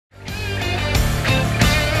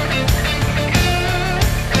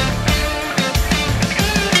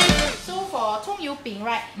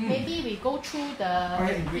Alright, maybe we go through the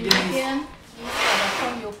ingredient for the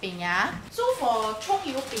葱油饼. So for 葱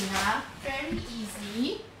油饼, very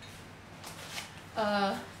easy.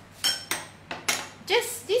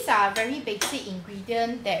 Just these are very basic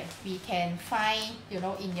ingredients that we can find, you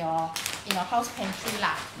know, in your house pantry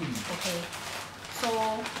lah. Okay. So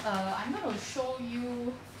I'm going to show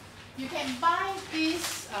you. You can buy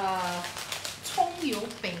this 葱油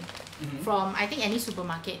饼from I think any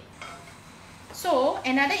supermarket. So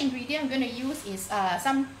another ingredient I'm going to use is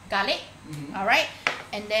some garlic, all right,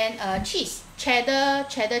 and then cheese, cheddar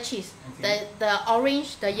cheese, the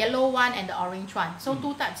orange, the yellow one and the orange one. So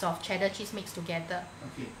two types of cheddar cheese mixed together.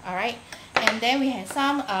 All right, and then we have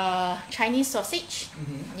some Chinese sausage,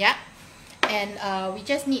 yeah, and we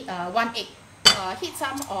just need 1 egg. Heat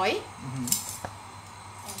some oil, and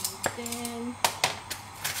then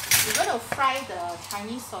we're going to fry the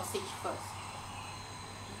Chinese sausage first.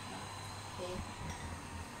 Okay.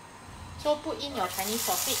 So put in your Chinese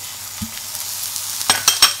sausage.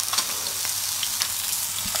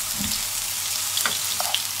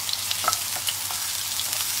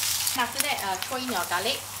 After that, throw in your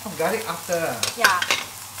garlic. Oh, garlic after? Yeah.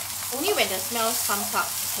 Only when the smell comes up.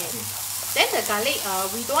 Okay. Then the garlic,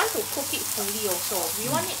 we don't want to cook it fully also. We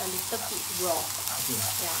want it a little bit raw. Okay.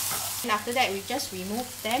 Yeah. And after that, we just remove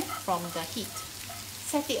them from the heat.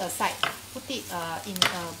 Set it aside. Put it in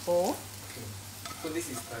a bowl. Okay. So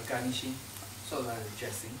this is the garnishing, so the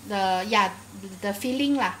dressing. The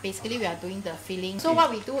filling lah. Basically, we are doing the filling. So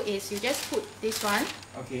what we do is you just put this one,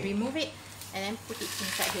 remove it, and then put it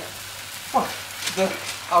inside here. Oh, the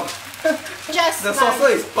saucer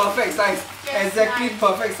is perfect size. Exactly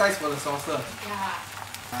perfect size for the saucer. Yeah.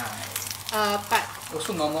 Nice. But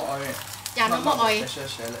also normal oil. Yeah, normal oil. Special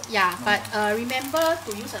shallot. Yeah, but remember to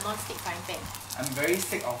use a non-stick frying pan. I'm very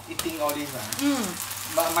sick of eating all these.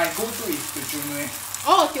 But my go-to is Teochew Mui.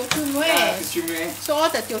 Oh, Teochew Mui. Yeah, Teochew Mui. So all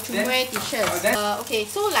the Teochew Mui dishes. Okay,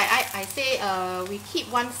 so like I say, we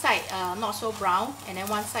keep one side not so brown and then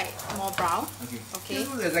one side more brown. Okay.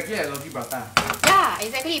 This looks exactly like roti prata. Yeah,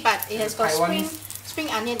 exactly. But it has got spring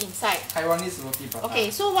onion inside. Taiwanese roti prata.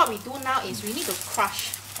 Okay, so what we do now is we need to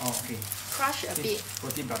crush. Oh, okay. Crush a bit.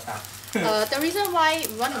 Roti prata. The reason why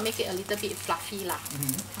we want to make it a little bit fluffy lah.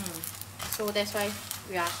 So that's why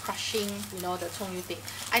we are crushing, you know, the 葱油饼.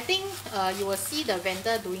 I think you will see the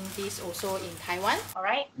vendor doing this also in Taiwan.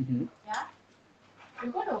 Alright? Yeah. We're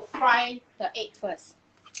going to fry the egg first.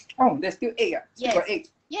 Oh, there's still egg. Still got egg.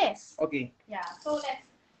 Yes. Okay. Yeah. So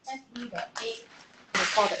let's do the egg. We'll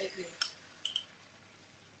pour the egg in.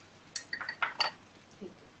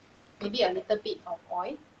 Maybe a little bit of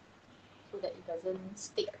oil so that it doesn't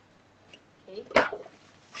stick. Okay.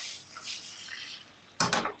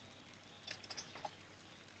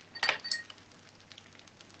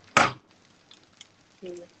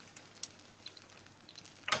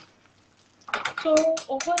 So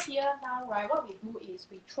over here now, right, what we do is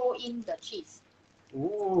we throw in the cheese.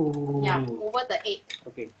 Ooh. Yeah, over the egg.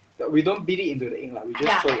 Okay. So we don't beat it into the egg, we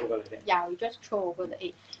just throw it over the egg. Yeah, we just throw over the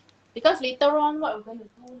egg. Because later on, what we're going to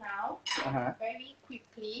do now, very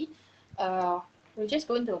quickly, we're just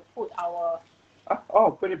going to put our...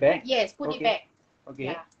 put it back? Yes, put it back. Okay.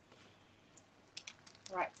 Yeah.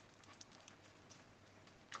 Right.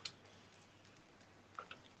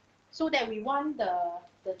 So that we want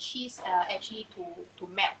the cheese actually to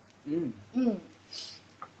melt.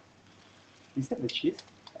 Is that the cheese?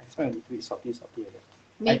 I smell a little bit salty like that.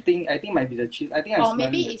 Maybe. I think might be the cheese. I think or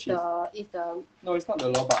maybe it's the No, it's not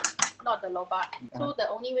the lobak. Not the lobak. So the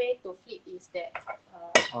only way to flip is that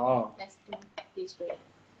let's do this way.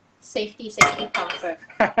 Safety comes first.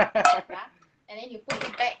 Yeah. And then you put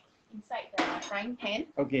it back inside the frying pan.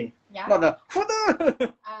 Okay. Yeah. Not the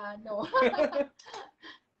no.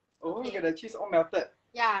 Oh, look at the cheese all melted.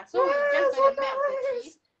 Yeah, so we just gonna melt the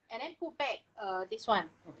cheese and then put back this one.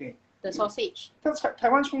 Okay. The sausage.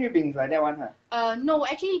 Taiwan 葱油饼 is like that one, huh? No,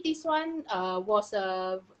 actually this one was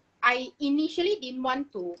I initially didn't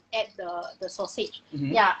want to add the sausage.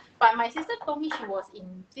 Yeah, but my sister told me she was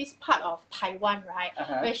in this part of Taiwan, right?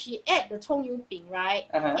 Where she add the 葱油饼, right?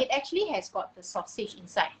 It actually has got the sausage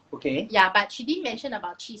inside. Okay. Yeah, but she didn't mention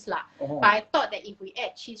about cheese lah. But I thought that if we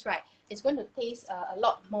add cheese, right, it's going to taste a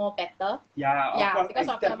lot more better. Yeah, of course,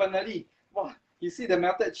 definitely. Wow, you see the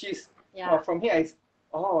melted cheese. Yeah. From here, you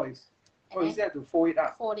still have to fold it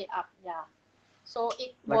up. Fold it up, yeah. So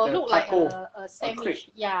it will look like a sandwich.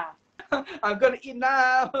 Yeah. I'm gonna eat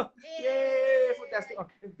now. Yay! Food testing.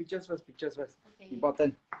 Okay, pictures first. Okay.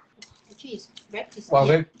 Important. Actually, it's very crispy.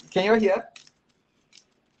 Wow, can you hear?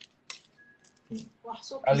 Wow,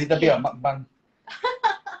 so crispy. A little bit of mukbang.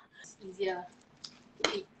 It's easier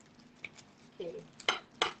to eat. Okay.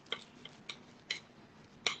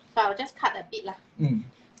 So I'll just cut a bit lah. I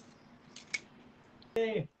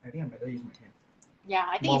think I better use my hand. Yeah,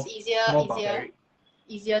 I think More, it's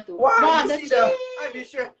easier to. Wow, the you see cheese! I be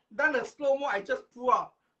sure. Done the slow-mo, I just pull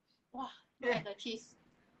out. Wow, look at the cheese.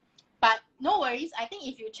 But no worries, I think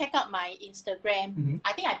if you check out my Instagram,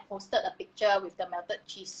 I think I posted a picture with the melted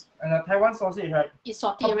cheese. And the Taiwan sausage, right? It's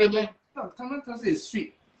salty already. No, Taiwan sausage is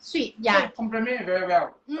sweet. Sweet, yeah. So complement it very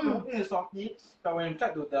well. The whole thing is salty, but when you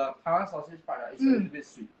cut to the Taiwan sausage part, it's a little bit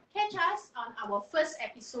sweet. Catch us on our first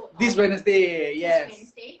episode. This Wednesday, yes. This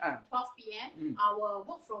Wednesday, 12 p.m. Our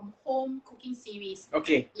work from home cooking series.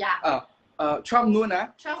 Okay. Yeah. 12 noon,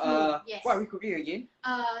 12 noon, yes. What are we cooking again?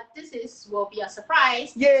 This will be a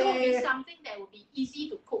surprise. Yay! So it's something that will be easy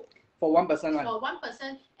to cook. For one person, right? For one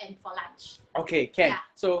person and for lunch. Okay, can. Yeah.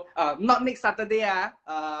 So not next Saturday, next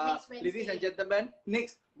Wednesday. ladies and gentlemen,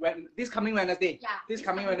 this coming Wednesday. Yeah. This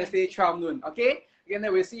coming Wednesday, 12 noon. Okay? Again,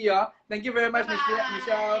 then we'll see you all. Thank you very much, Bye-bye.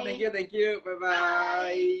 Michelle. Thank you.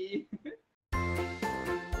 Bye-bye.